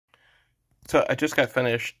So I just got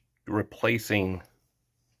finished replacing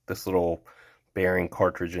this little bearing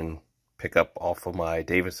cartridge and pickup off of my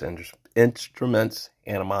Davis Instruments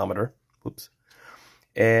Anemometer. Whoops.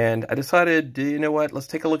 And I decided, you know what, let's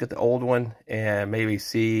take a look at the old one and maybe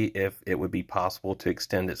see if it would be possible to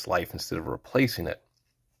extend its life instead of replacing it.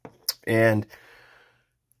 And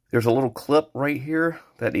there's a little clip right here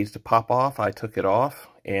that needs to pop off. I took it off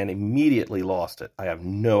and immediately lost it. I have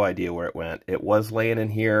no idea where it went. It was laying in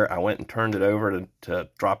here. I went and turned it over to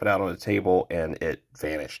drop it out on the table, and it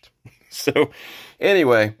vanished. So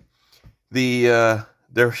anyway,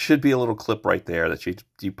 there should be a little clip right there that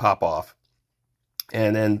you pop off.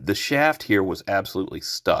 And then the shaft here was absolutely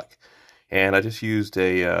stuck. And I just used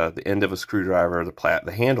the end of a screwdriver,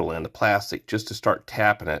 the handle end, the plastic, just to start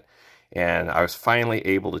tapping it. And I was finally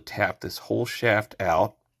able to tap this whole shaft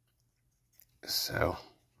out. So,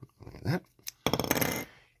 that.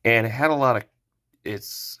 And it had a lot of,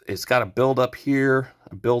 it's got a build up here,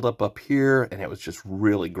 a build up here, and it was just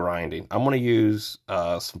really grinding. I'm going to use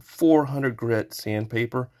some 400 grit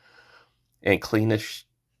sandpaper and clean this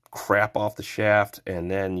crap off the shaft,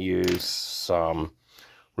 and then use some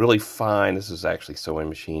really fine, this is actually sewing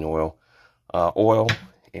machine oil,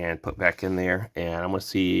 and put back in there, and I'm going to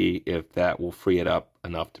see if that will free it up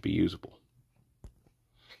enough to be usable.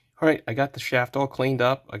 Alright, I got the shaft all cleaned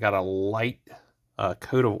up. I got a light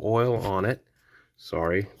coat of oil on it.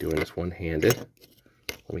 Sorry, doing this one-handed.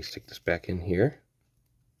 Let me stick this back in here.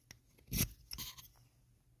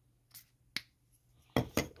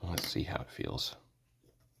 Let's see how it feels.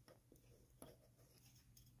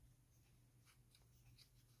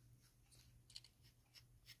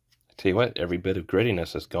 Tell you what, every bit of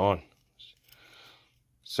grittiness is gone.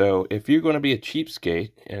 So if you're going to be a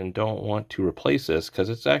cheapskate and don't want to replace this, because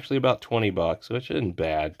it's actually about 20 bucks, which isn't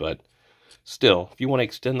bad, but still, if you want to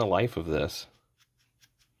extend the life of this,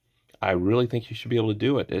 I really think you should be able to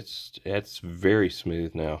do it. It's very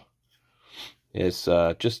smooth now. It's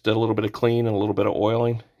just a little bit of clean and a little bit of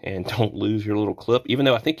oiling, and don't lose your little clip. Even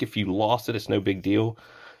though I think if you lost it, it's no big deal.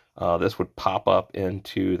 This would pop up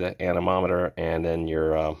into the anemometer, and then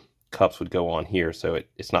your cups would go on here, so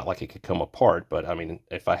it's not like it could come apart. But I mean,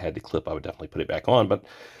 if I had the clip, I would definitely put it back on. But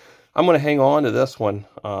I'm going to hang on to this one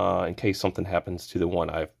in case something happens to the one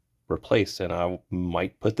I've replaced, and I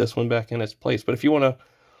might put this one back in its place. But if you want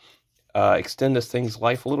to extend this thing's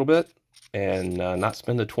life a little bit and not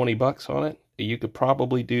spend the 20 bucks on it, you could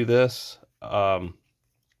probably do this, and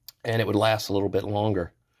it would last a little bit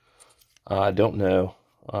longer. I don't know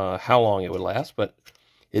how long it would last, but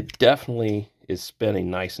it definitely is spinning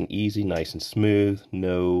nice and easy, nice and smooth,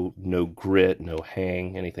 no grit, no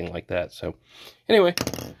hang, anything like that. So anyway,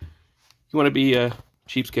 you want to be a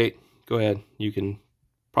cheapskate, go ahead. You can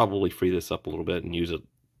probably free this up a little bit and use it,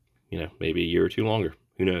 you know, maybe a year or two longer.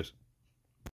 Who knows?